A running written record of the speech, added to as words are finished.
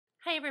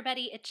Hi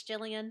everybody, it's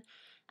Jillian.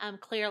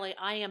 Clearly,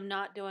 I am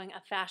not doing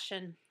a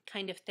fashion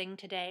kind of thing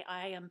today.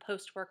 I am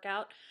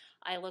post-workout.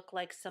 I look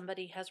like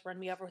somebody has run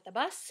me over with a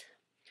bus.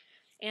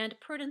 And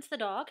Prudence the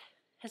dog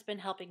has been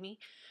helping me.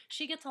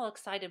 She gets all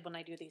excited when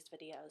I do these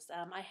videos.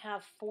 I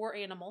have 4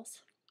 animals.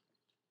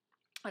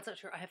 That's not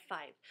true, I have 5.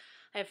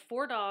 I have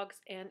 4 dogs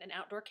and an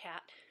outdoor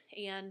cat.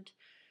 And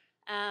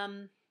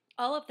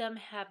all of them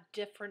have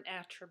different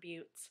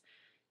attributes.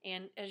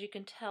 And as you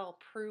can tell,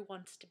 Prue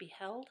wants to be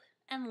held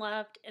and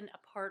loved and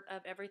a part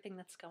of everything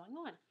that's going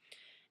on.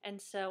 And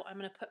so I'm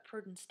going to put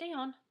Prudence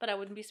down, but I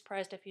wouldn't be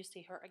surprised if you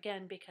see her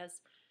again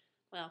because,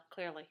 well,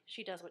 clearly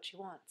she does what she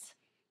wants.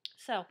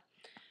 So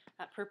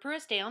Prue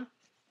is down.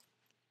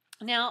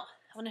 Now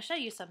I want to show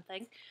you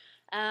something.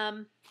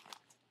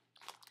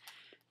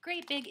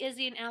 Great big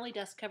Izzy and Ali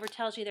dust cover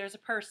tells you there's a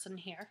person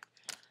here,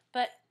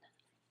 but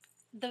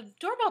the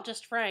doorbell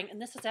just rang,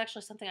 and this is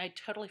actually something I'd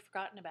totally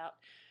forgotten about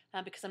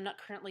because I'm not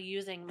currently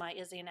using my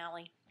Izzy and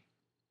Ali.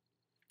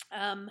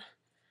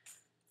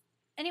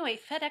 Anyway,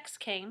 FedEx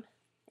came,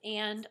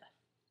 and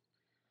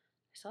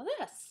I saw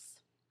this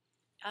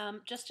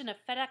just in a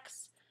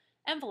FedEx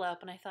envelope,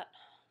 and I thought,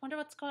 wonder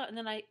what's going on. And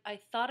then I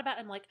thought about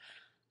it, I'm like,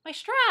 my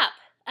strap.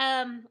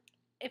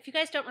 If you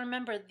guys don't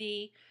remember,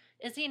 the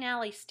Izzy and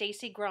Ali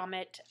Stacy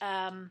Grommet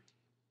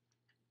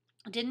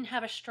didn't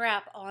have a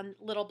strap on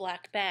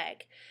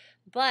Littleblackbag,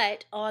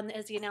 but on the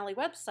Izzy and Ali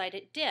website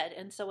it did.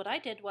 And so what I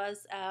did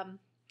was,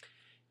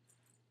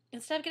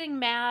 instead of getting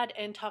mad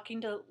and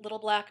talking to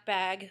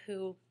Littleblackbag,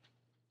 who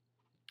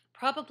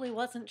probably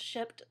wasn't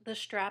shipped the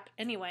strap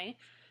anyway,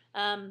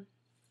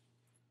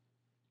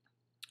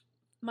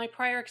 my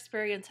prior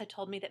experience had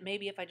told me that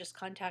maybe if I just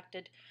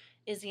contacted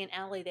Izzy and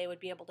Ali, they would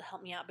be able to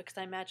help me out, because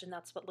I imagine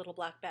that's what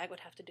Littleblackbag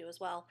would have to do as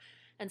well.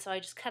 And so I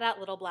just cut out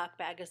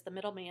Littleblackbag as the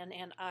middleman,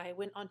 and I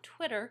went on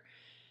Twitter,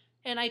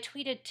 and I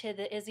tweeted to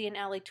the Izzy and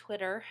Ali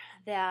Twitter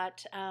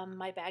that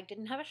my bag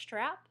didn't have a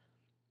strap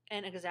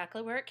and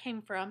exactly where it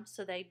came from,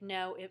 so they'd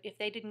know if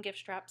they didn't give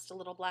straps to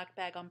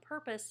Littleblackbag on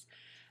purpose,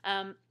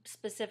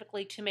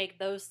 specifically to make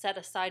those set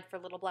aside for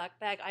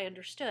Littleblackbag, I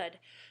understood.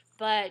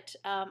 But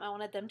I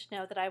wanted them to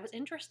know that I was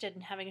interested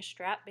in having a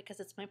strap because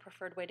it's my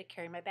preferred way to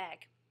carry my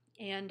bag.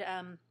 And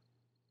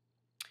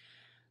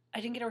I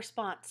didn't get a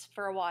response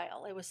for a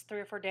while. It was 3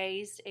 or 4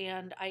 days,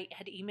 and I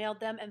had emailed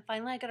them, and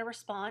finally I got a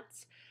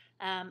response.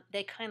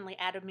 They kindly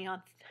added me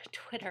on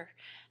Twitter,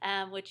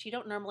 which you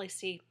don't normally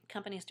see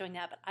companies doing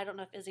that, but I don't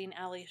know if Izzy and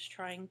Ali is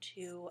trying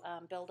to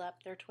build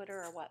up their Twitter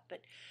or what,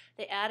 but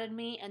they added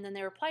me, and then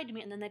they replied to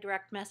me, and then they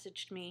direct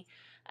messaged me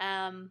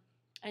and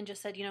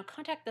just said,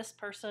 contact this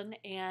person,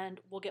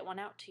 and we'll get one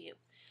out to you.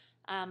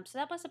 So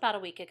that was about a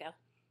week ago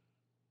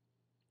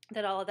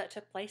that all of that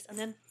took place, and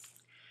then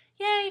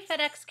yay,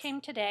 FedEx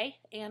came today,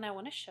 and I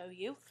want to show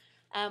you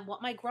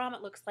what my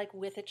grommet looks like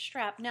with its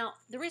strap. Now,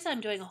 the reason I'm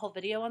doing a whole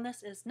video on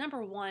this is,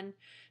 number one,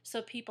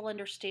 so people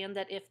understand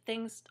that if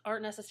things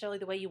aren't necessarily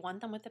the way you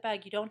want them with the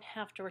bag, you don't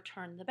have to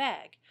return the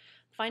bag.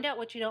 Find out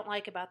what you don't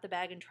like about the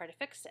bag and try to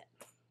fix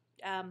it.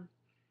 And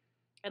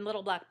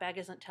Littleblackbag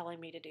isn't telling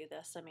me to do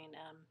this. I mean,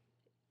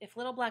 if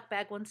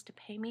Littleblackbag wants to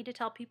pay me to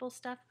tell people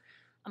stuff,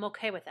 I'm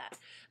okay with that.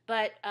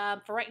 But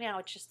for right now,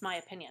 it's just my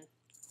opinion.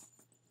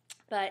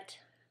 But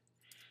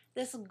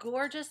this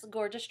gorgeous,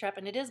 gorgeous strap,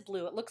 and it is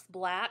blue. It looks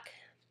black,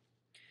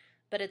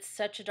 but it's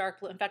such a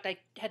dark blue. In fact, I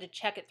had to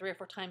check it 3 or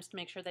 4 times to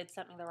make sure they'd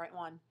sent me the right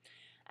one.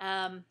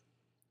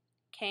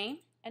 Came,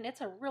 and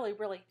it's a really,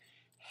 really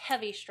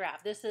heavy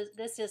strap. This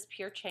is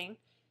pure chain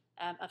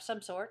of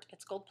some sort.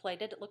 It's gold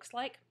plated, it looks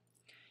like,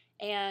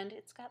 and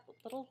it's got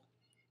little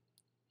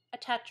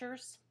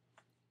attachers,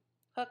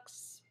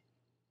 hooks,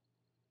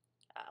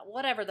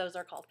 whatever those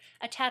are called,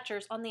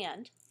 attachers on the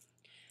end,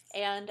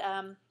 and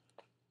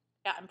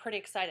yeah, I'm pretty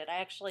excited. I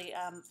actually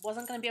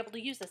wasn't going to be able to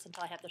use this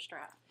until I had the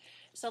strap.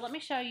 So let me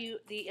show you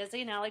the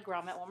Izzy and Ali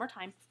Grommet one more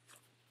time.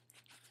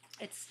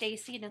 It's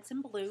Stacy, and it's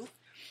in blue.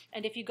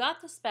 And if you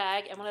got this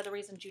bag, and one of the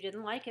reasons you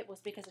didn't like it was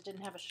because it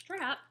didn't have a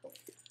strap,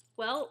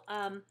 well,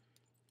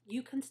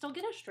 you can still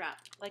get a strap.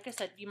 Like I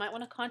said, you might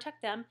want to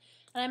contact them,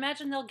 and I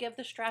imagine they'll give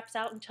the straps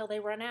out until they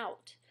run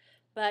out.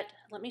 But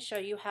let me show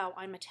you how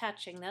I'm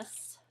attaching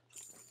this.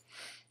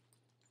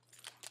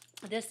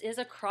 This is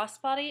a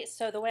crossbody,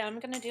 so the way I'm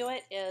going to do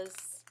it is,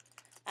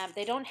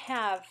 they don't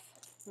have,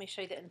 let me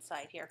show you the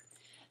inside here.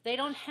 They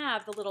don't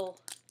have the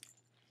little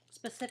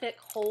specific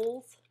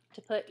holes to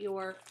put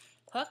your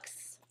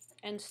hooks,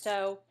 and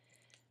so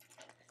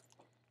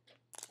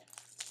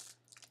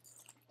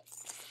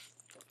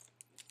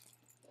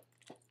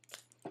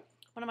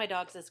one of my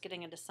dogs is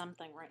getting into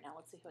something right now.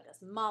 Let's see who it is.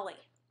 Molly. I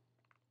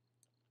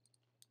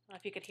don't know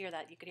if you could hear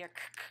that. You could hear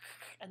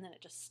and then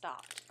it just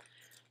stopped.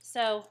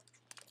 So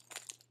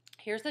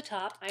here's the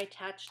top. I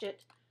attached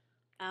it,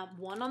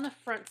 one on the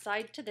front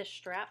side to this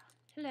strap.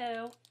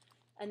 Hello.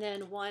 And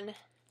then one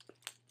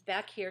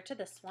back here to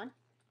this one.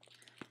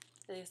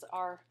 These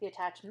are the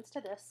attachments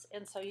to this.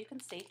 And so you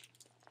can see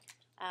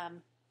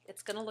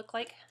it's going to look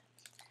like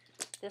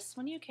this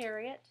when you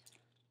carry it.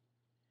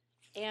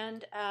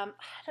 And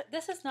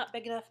this is not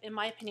big enough, in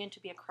my opinion, to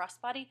be a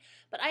crossbody,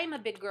 but I am a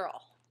big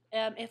girl.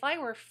 If I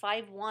were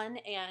 5'1"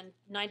 and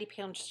 90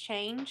 pounds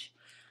change,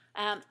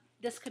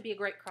 this could be a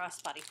great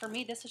crossbody. For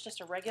me, this is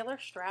just a regular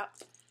strap,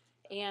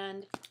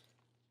 and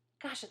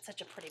gosh, it's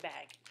such a pretty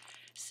bag.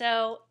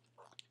 So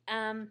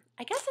I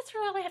guess that's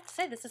really all I have to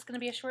say. This is going to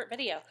be a short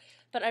video,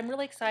 but I'm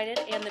really excited,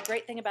 and the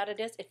great thing about it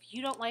is if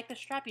you don't like the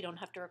strap, you don't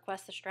have to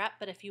request the strap,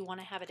 but if you want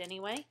to have it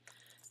anyway,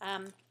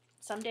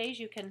 some days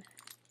you can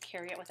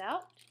carry it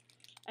without,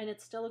 and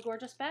it's still a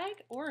gorgeous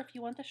bag, or if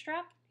you want the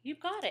strap, you've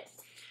got it.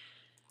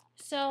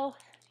 So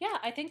yeah,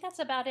 I think that's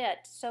about it.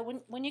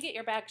 So when you get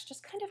your bags,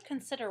 just kind of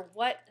consider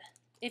what,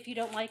 if you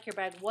don't like your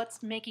bag,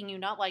 what's making you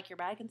not like your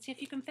bag, and see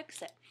if you can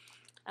fix it.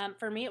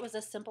 For me, it was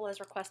as simple as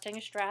requesting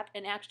a strap,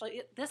 and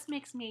actually, this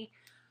makes me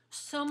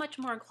so much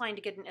more inclined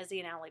to get an Izzy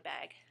and Ali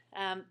bag.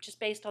 Just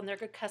based on their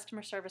good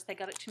customer service, they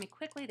got it to me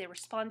quickly, they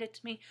responded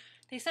to me,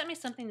 they sent me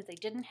something that they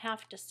didn't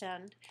have to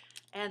send,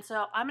 and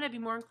so I'm going to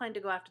be more inclined to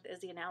go after the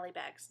Izzy and Ali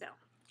bags now.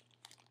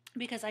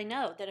 Because I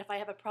know that if I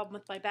have a problem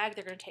with my bag,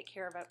 they're going to take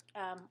care of it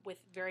with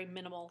very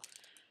minimal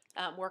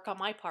work on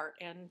my part,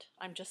 and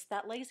I'm just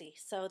that lazy,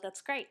 so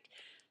that's great.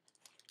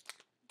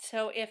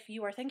 So if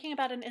you are thinking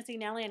about an Izzy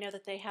and Ali, I know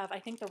that they have, I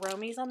think, the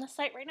Romies on the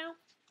site right now.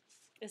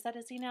 Is that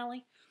Izzy and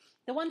Ali?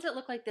 The ones that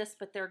look like this,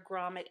 but they're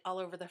grommet all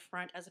over the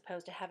front as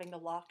opposed to having the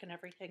lock and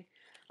everything.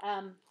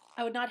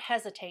 I would not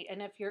hesitate.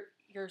 And if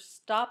you're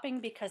stopping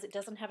because it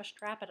doesn't have a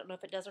strap, I don't know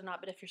if it does or not,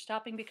 but if you're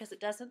stopping because it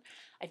doesn't,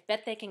 I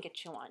bet they can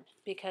get you one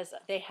because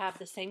they have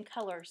the same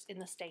colors in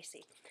the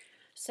Stacy.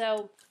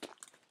 So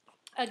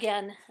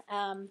again,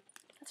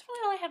 that's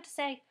really all I have to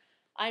say.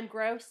 I'm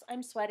gross,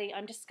 I'm sweaty,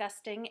 I'm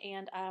disgusting,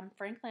 and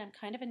frankly, I'm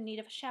kind of in need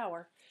of a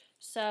shower.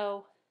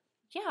 So,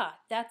 yeah,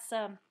 that's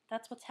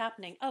what's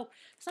happening. Oh,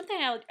 something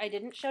I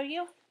didn't show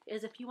you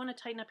is if you want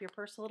to tighten up your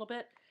purse a little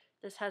bit,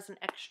 this has an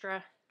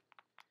extra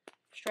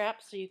strap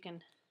so you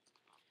can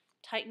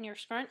tighten your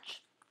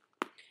scrunch.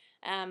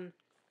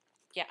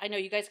 Yeah, I know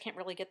you guys can't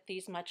really get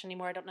these much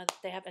anymore. I don't know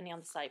if they have any on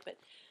the site, but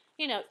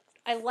you know,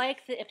 I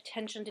like the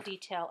attention to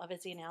detail of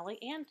Izzy and Ali,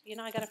 and you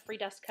know, I got a free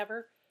dust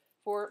cover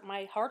for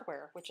my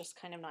hardware, which is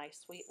kind of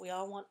nice. We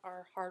all want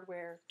our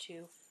hardware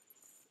to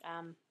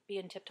be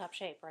in tip-top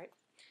shape, right?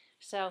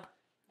 So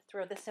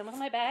throw this in with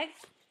my bag,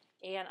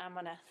 and I'm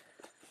gonna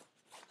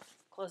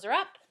close her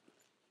up,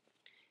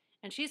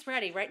 and she's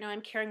ready. Right now I'm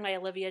carrying my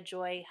Olivia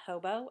Joy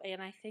hobo,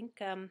 and I think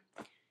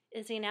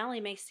Izzy and Ali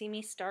may see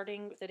me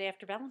starting the day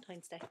after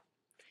Valentine's Day.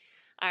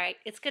 All right,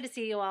 it's good to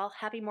see you all.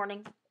 Happy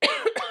morning.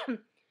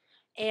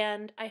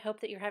 And I hope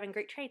that you're having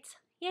great trades.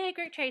 Yay,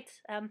 great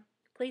trades.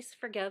 Please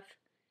forgive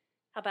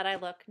how bad I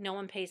look. No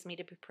one pays me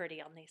to be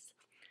pretty on these.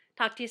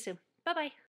 Talk to you soon. Bye-bye.